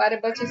mad at nobody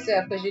but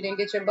yourself because you didn't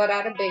get your butt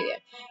out of bed.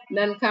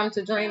 None come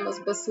to dreamers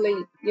but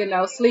sleep.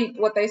 Sleep,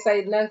 what they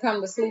say, none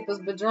come to sleepers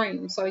but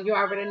dreams. So you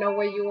already know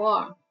where you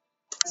are.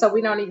 So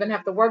we don't even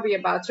have to worry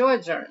about your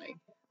journey.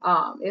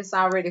 It's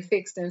already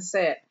fixed and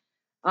set.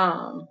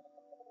 Um,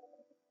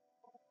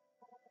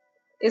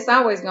 it's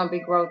always going to be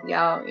growth,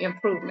 y'all,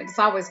 improvement. It's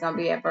always going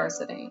to be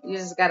adversity. You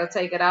just got to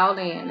take it all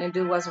in and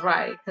do what's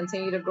right.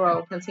 Continue to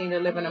grow, continue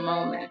to live in the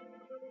moment.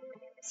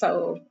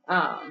 So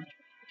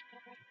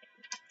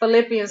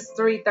Philippians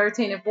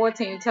 3:13 and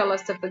 14 tell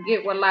us to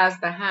forget what lies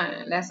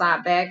behind. That's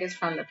our baggage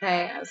from the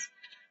past,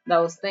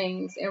 those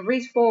things, and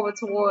reach forward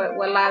toward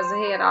what lies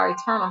ahead, our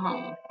eternal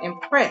home, and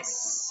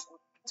press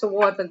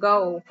toward the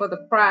goal for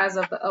the prize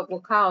of the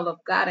upward call of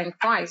God in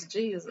Christ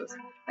Jesus.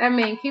 That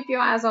means keep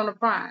your eyes on the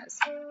prize,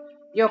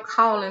 your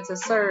calling to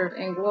serve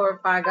and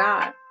glorify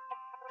God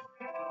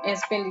and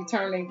spend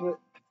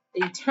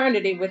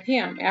eternity with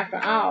Him. After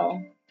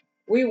all,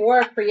 we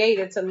were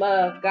created to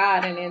love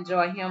God and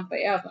enjoy Him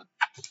forever.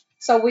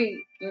 So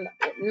we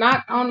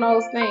not on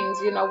those things,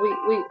 we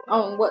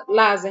on what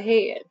lies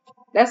ahead.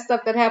 That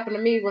stuff that happened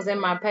to me was in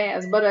my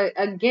past. But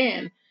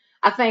again,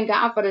 I thank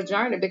God for the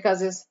journey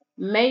because it's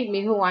made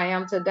me who I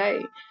am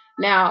today.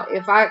 Now,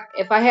 if I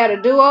had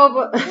a do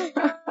over,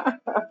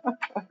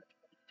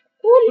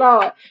 oh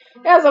Lord,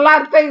 there's a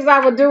lot of things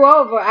I would do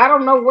over. I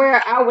don't know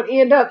where I would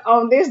end up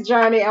on this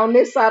journey, on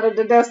this side of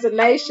the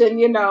destination.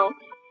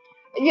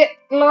 Yeah,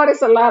 Lord,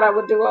 it's a lot I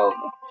would do over.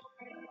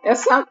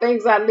 There's some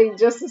things I leave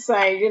just the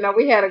same.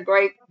 We had a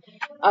great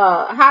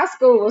high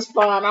school was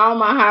fun. All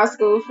my high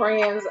school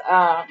friends,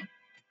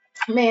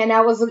 man,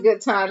 that was a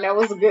good time. That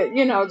was a good,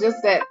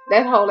 just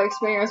that whole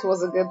experience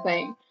was a good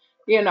thing.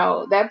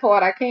 That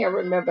part I can't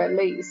remember at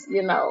least,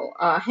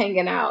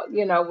 hanging out,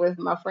 with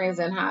my friends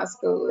in high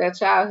school. That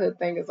childhood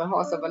thing is a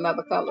horse of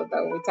another color,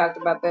 though. We talked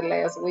about that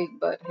last week,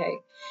 but hey.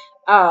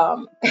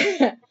 Um,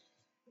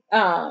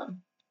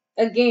 um,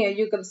 Again,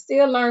 you can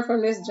still learn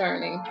from this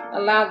journey.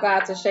 Allow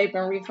God to shape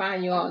and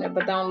refine you on it,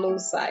 but don't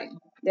lose sight.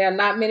 There are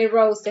not many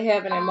roads to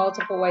heaven and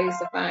multiple ways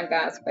to find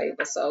God's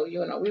favor. So,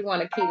 we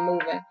want to keep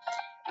moving.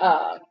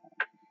 Uh,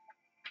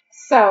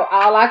 so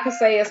all I can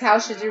say is, how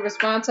should you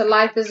respond to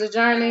life is a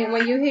journey?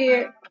 When you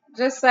hear it,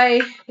 just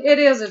say it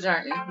is a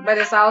journey, but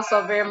it's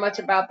also very much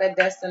about that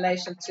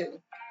destination too.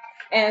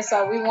 And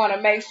so we want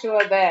to make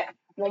sure that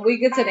when we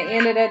get to the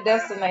end of that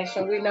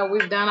destination, we know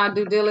we've done our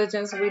due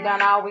diligence. We've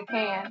done all we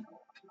can.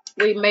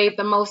 We made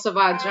the most of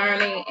our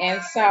journey.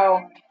 And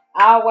so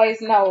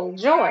always know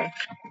joy.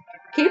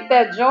 Keep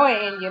that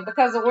joy in you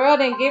because the world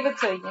didn't give it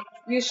to you.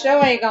 You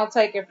sure ain't gonna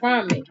take it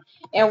from me.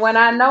 And when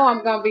I know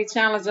I'm gonna be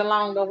challenged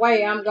along the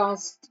way, I'm gonna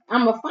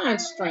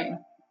find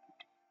strength.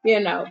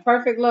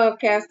 Perfect love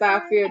casts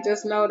out fear.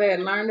 Just know that.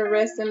 Learn to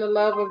rest in the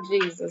love of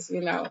Jesus.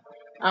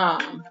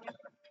 Um,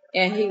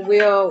 and He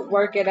will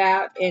work it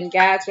out and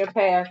guide your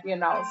path.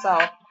 So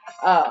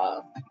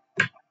uh,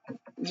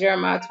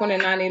 Jeremiah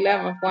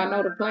 29:11. For I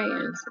know the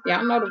plans.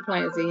 Y'all know the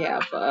plans He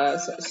have for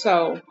us.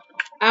 So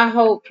I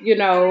hope,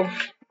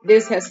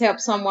 this has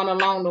helped someone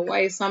along the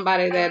way,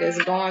 somebody that is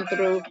going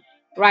through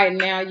right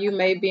now. You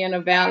may be in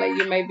a valley,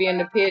 you may be in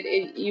the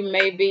pit, you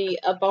may be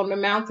up on the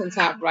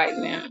mountaintop right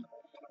now.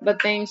 But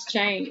things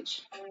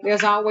change.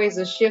 There's always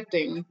a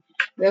shifting.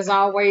 There's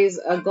always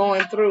a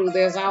going through.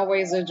 There's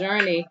always a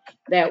journey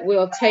that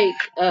will take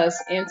us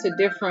into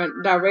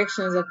different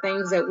directions of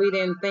things that we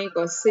didn't think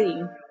or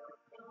see.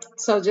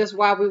 So just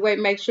while we wait,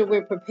 make sure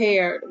we're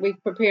prepared. We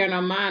prepare in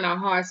our mind, our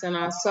hearts, and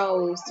our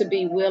souls to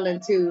be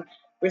willing to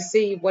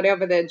receive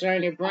whatever that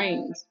journey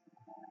brings.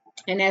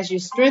 And as you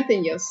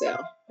strengthen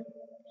yourself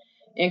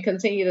and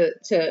continue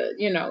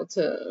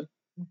to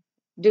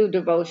do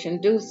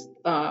devotion, do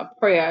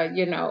prayer,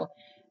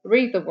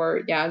 read the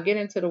word, y'all. Get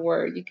into the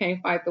word. You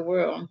can't fight the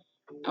world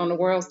on the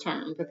world's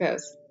terms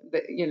because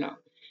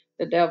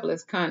the devil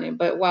is cunning.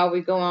 But while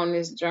we go on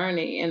this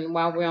journey and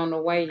while we're on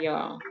the way,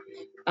 y'all,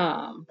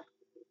 um,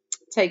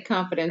 take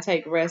comfort and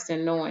take rest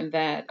in knowing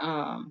that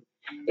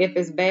if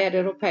it's bad,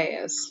 it'll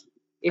pass.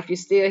 If you're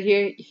still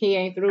here, He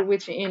ain't through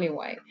with you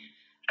anyway.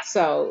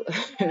 So,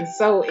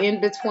 so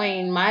in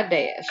between my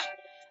dash,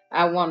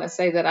 I want to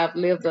say that I've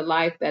lived a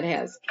life that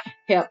has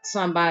helped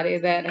somebody,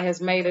 that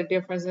has made a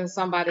difference in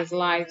somebody's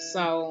life.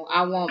 So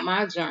I want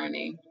my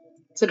journey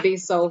to be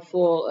so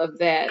full of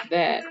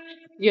that,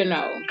 you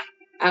know,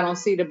 I don't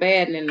see the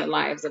bad in the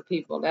lives of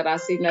people, that I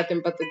see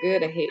nothing but the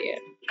good ahead.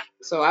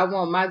 So I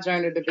want my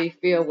journey to be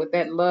filled with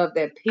that love,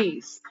 that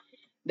peace,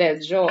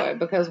 that joy.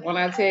 Because when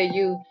I tell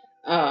you,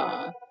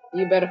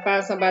 you better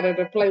find somebody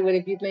to play with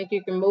if you think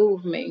you can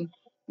move me.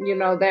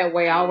 That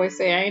way. I always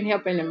say I ain't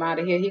helping him out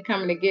of here. He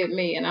coming to get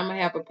me, and I'm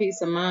gonna have a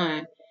peace of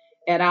mind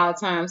at all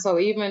times. So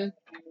even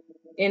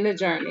in the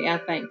journey, I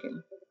thank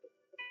Him.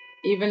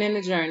 Even in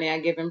the journey, I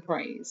give Him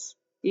praise.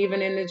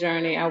 Even in the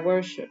journey, I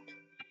worship.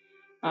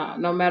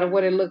 No matter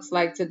what it looks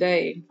like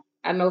today,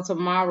 I know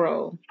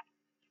tomorrow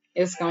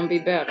it's gonna be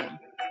better.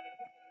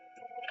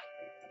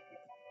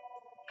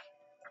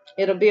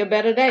 It'll be a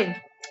better day.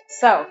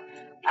 So,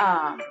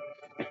 um,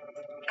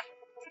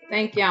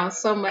 thank y'all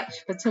so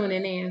much for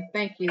tuning in.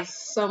 Thank you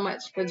so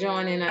much for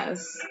joining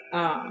us.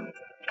 Y'all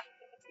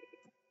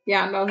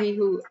know He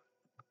who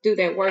do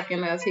that work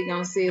in us, He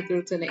gonna see it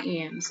through to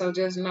the end. So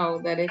just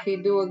know that if He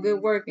do a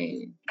good work in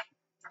you,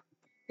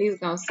 He's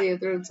gonna see it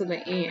through to the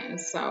end.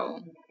 So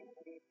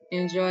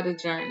enjoy the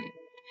journey.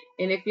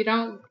 And if you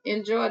don't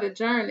enjoy the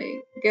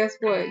journey, guess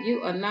what?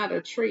 You are not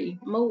a tree.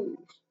 Move.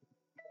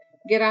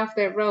 Get off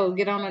that road.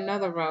 Get on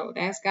another road.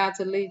 Ask God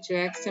to lead you.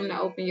 Ask Him to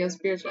open your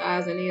spiritual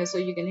eyes and ears so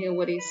you can hear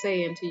what He's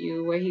saying to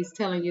you, where He's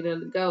telling you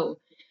to go.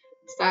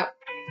 Stop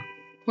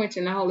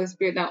quenching the Holy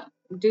Spirit. Don't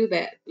do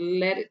that.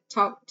 Let it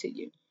talk to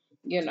you.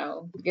 Get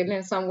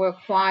in somewhere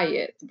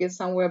quiet. Get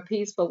somewhere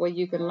peaceful where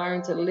you can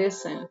learn to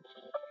listen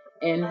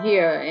and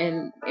hear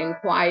and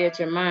quiet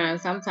your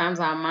mind. Sometimes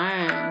our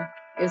mind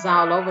is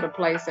all over the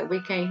place that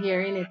we can't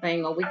hear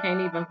anything or we can't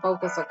even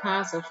focus or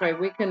concentrate.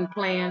 We couldn't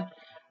plan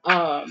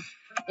um,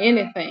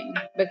 anything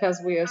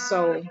because we are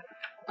so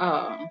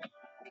um,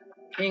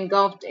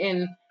 engulfed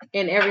in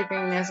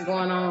everything that's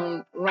going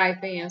on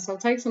right then. So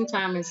take some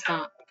time and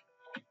stop.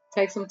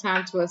 Take some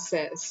time to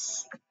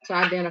assess, to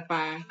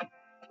identify,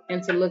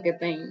 and to look at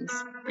things.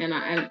 And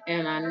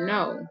I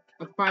know,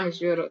 I promise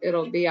you,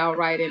 it'll be all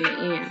right in the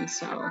end.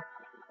 So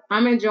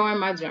I'm enjoying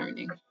my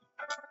journey.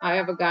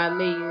 However God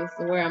leads,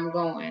 where I'm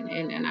going,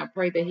 and I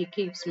pray that He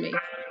keeps me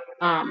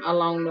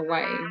along the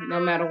way, no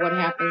matter what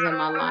happens in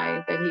my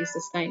life, that He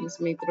sustains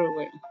me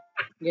through it.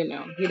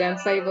 He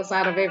doesn't save us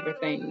out of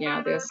everything.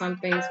 There's some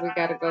things we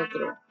got to go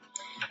through.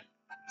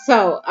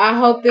 So I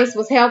hope this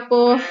was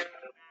helpful,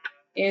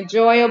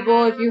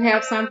 enjoyable. If you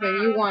have something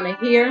you want to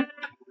hear,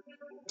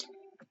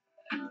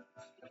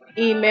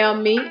 email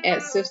me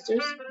at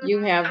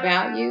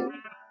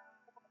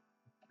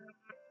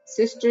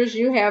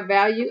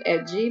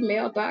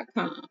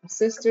sistersyouhavevalue@gmail.com.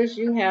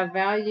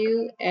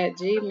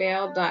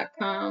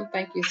 Sistersyouhavevalue@gmail.com.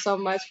 Thank you so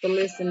much for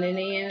listening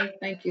in.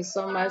 Thank you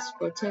so much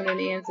for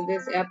tuning in to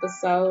this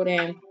episode.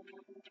 And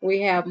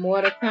we have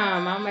more to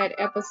come. I'm at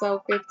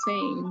episode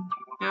 15.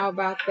 How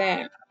about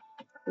that?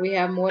 We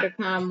have more to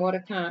come, more to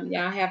come.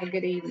 Y'all have a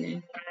good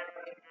evening.